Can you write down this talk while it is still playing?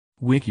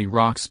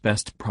WikiRock's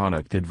best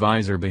product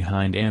advisor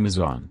behind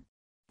Amazon.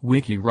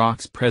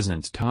 WikiRock's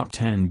presents top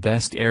 10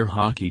 best air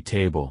hockey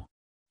table.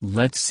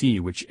 Let's see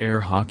which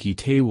air hockey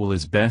table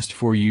is best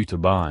for you to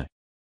buy.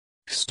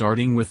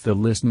 Starting with the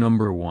list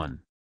number 1.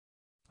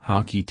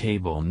 Hockey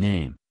table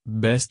name,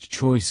 Best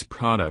Choice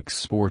Products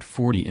Sport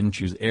 40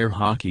 inches Air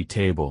Hockey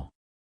Table.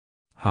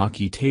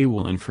 Hockey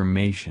table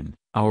information.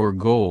 Our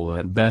goal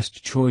at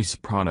Best Choice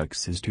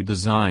Products is to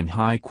design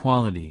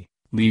high-quality,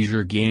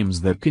 leisure games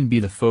that can be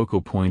the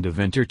focal point of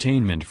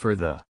entertainment for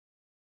the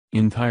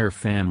entire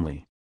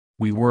family.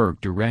 We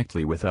work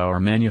directly with our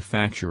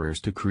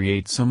manufacturers to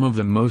create some of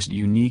the most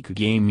unique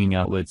gaming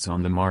outlets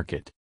on the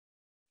market.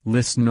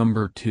 List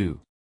number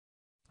 2.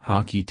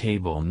 Hockey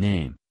table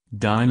name,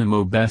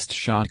 Dynamo BEST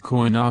SHOT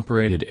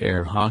Coin-Operated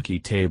Air Hockey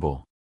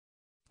Table.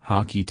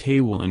 Hockey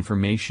table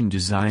information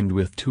designed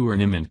with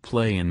tournament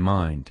play in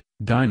mind.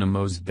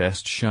 Dynamo's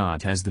Best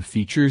Shot has the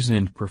features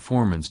and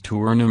performance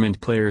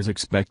tournament players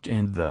expect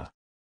and the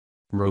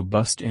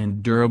robust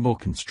and durable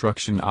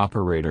construction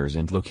operators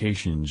and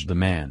locations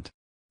demand.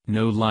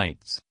 No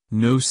lights,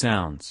 no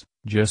sounds,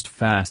 just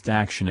fast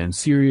action and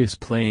serious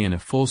play in a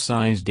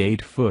full-sized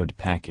 8-foot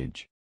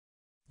package.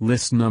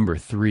 List number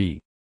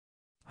 3.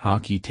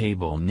 Hockey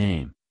table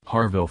name,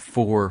 Harville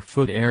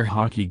 4-foot Air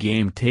Hockey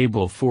Game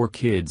Table for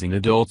kids and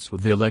adults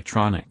with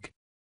electronic.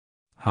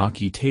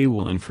 Hockey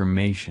table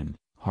information.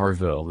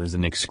 Harville is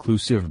an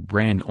exclusive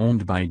brand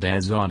owned by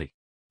Dazzotti.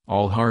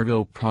 All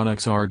Harville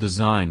products are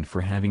designed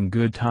for having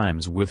good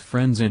times with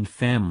friends and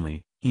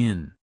family,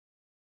 in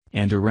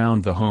and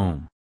around the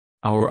home.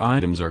 Our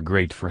items are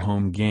great for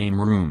home game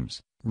rooms,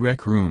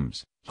 rec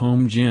rooms,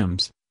 home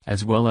gyms,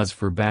 as well as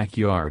for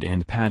backyard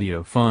and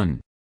patio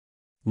fun.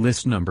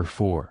 List number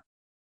 4.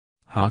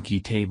 Hockey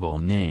table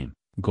name,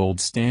 Gold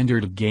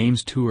Standard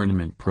Games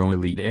Tournament Pro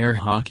Elite Air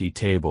Hockey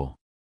Table.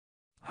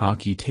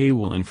 Hockey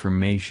table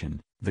information.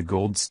 The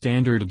Gold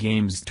Standard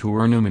Games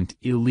Tournament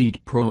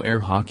Elite Pro Air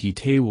Hockey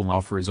Table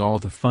offers all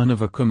the fun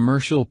of a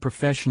commercial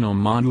professional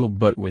model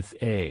but with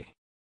a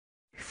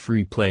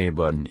free play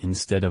button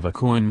instead of a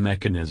coin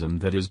mechanism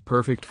that is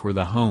perfect for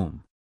the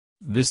home.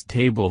 This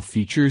table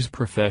features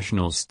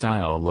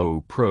professional-style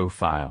low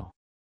profile.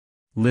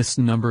 List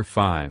number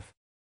 5.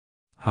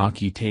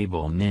 Hockey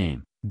table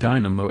name,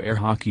 Dynamo Air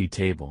Hockey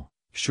Table,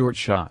 Short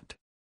Shot.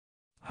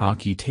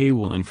 Hockey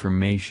table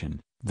information.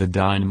 The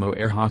Dynamo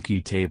Air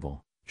Hockey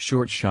Table,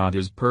 Short Shot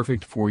is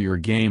perfect for your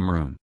game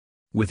room.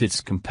 With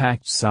its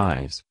compact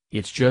size,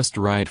 it's just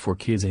right for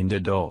kids and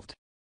adult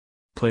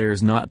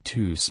players, not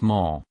too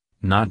small,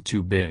 not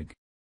too big.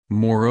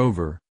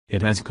 Moreover,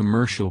 it has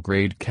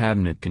commercial-grade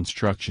cabinet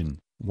construction,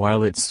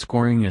 while its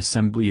scoring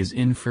assembly is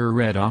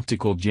infrared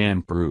optical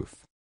jam-proof.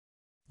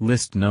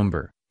 List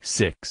number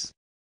 6.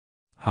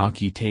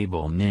 Hockey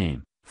table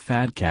name,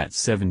 Fat Cat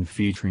 7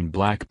 featuring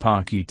black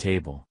hockey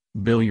table,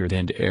 billiard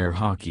and air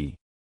hockey.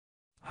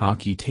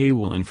 Hockey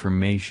table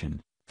information.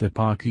 The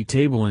hockey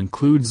table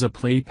includes a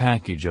play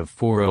package of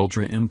 4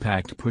 Ultra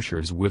Impact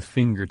pushers with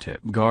fingertip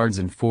guards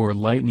and 4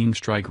 lightning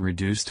strike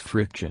reduced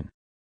friction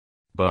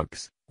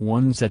bucks,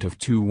 1 set of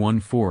 2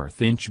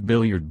 1/4-inch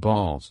billiard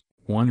balls,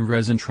 1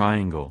 resin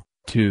triangle,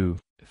 2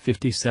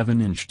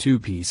 57-inch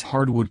 2-piece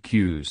hardwood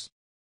cues.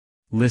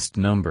 List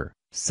number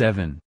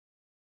 7.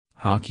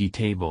 Hockey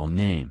table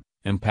name,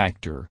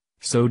 Impactor,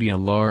 Sodia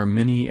Lar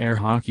Mini Air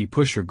Hockey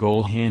Pusher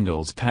Goal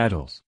Handles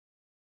Paddles.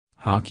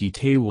 Hockey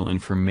table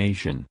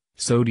information.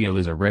 Sodia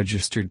is a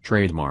registered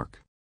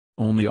trademark.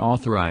 Only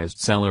authorized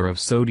seller of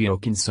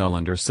Sodia can sell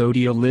under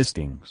Sodia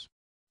listings.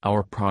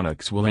 Our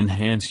products will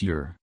enhance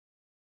your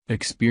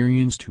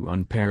experience to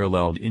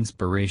unparalleled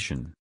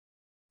inspiration.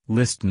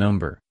 List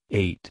number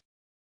 8.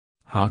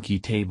 Hockey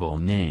table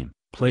name,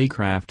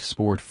 Playcraft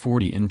Sport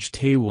 40-inch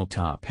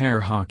Tabletop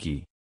Air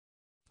Hockey.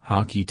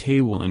 Hockey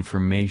table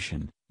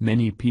information.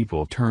 Many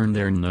people turn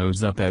their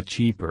nose up at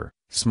cheaper,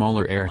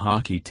 smaller air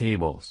hockey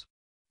tables.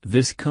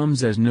 This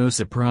comes as no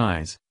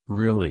surprise,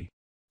 really.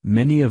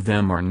 Many of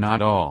them are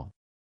not all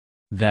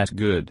that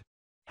good.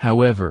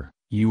 However,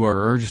 you are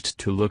urged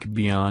to look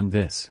beyond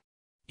this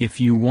if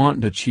you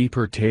want a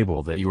cheaper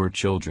table that your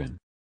children.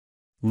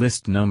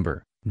 List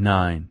number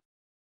 9.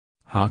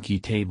 Hockey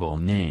table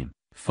name,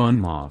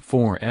 Funma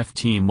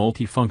 4FT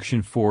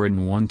Multifunction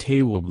 4-in-1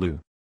 Table Blue.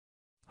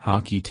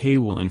 Hockey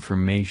table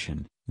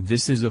information.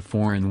 This is a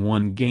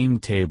 4-in-1 game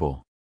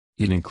table.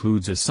 It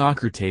includes a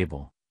soccer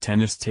table,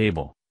 tennis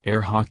table,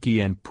 air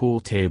hockey and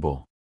pool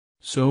table.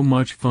 So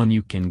much fun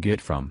you can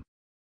get from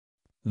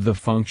the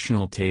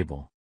functional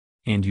table.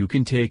 And you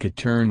can take a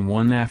turn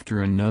one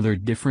after another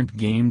different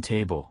game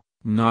table,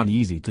 not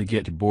easy to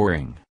get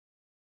boring.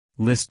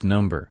 List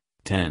number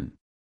 10.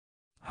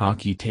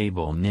 Hockey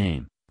table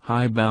name,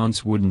 High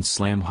Bounce Wooden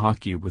Slam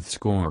Hockey with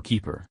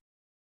Scorekeeper.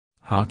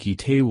 Hockey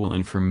table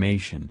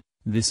information.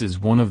 This is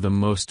one of the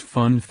most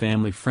fun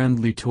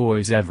family-friendly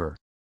toys ever.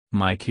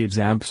 My kids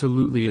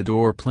absolutely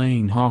adore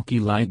playing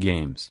hockey-like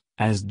games,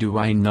 as do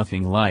I.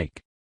 Nothing like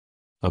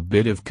a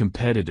bit of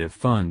competitive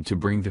fun to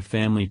bring the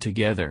family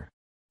together.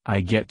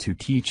 I get to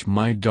teach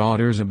my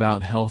daughters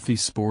about healthy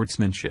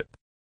sportsmanship.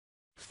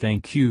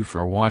 Thank you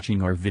for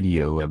watching our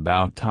video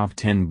about top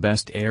 10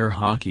 best air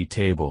hockey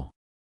table.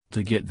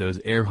 To get those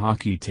air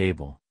hockey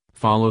table,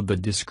 follow the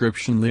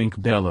description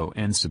link below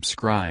and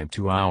subscribe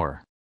to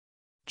our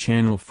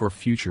channel for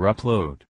future upload.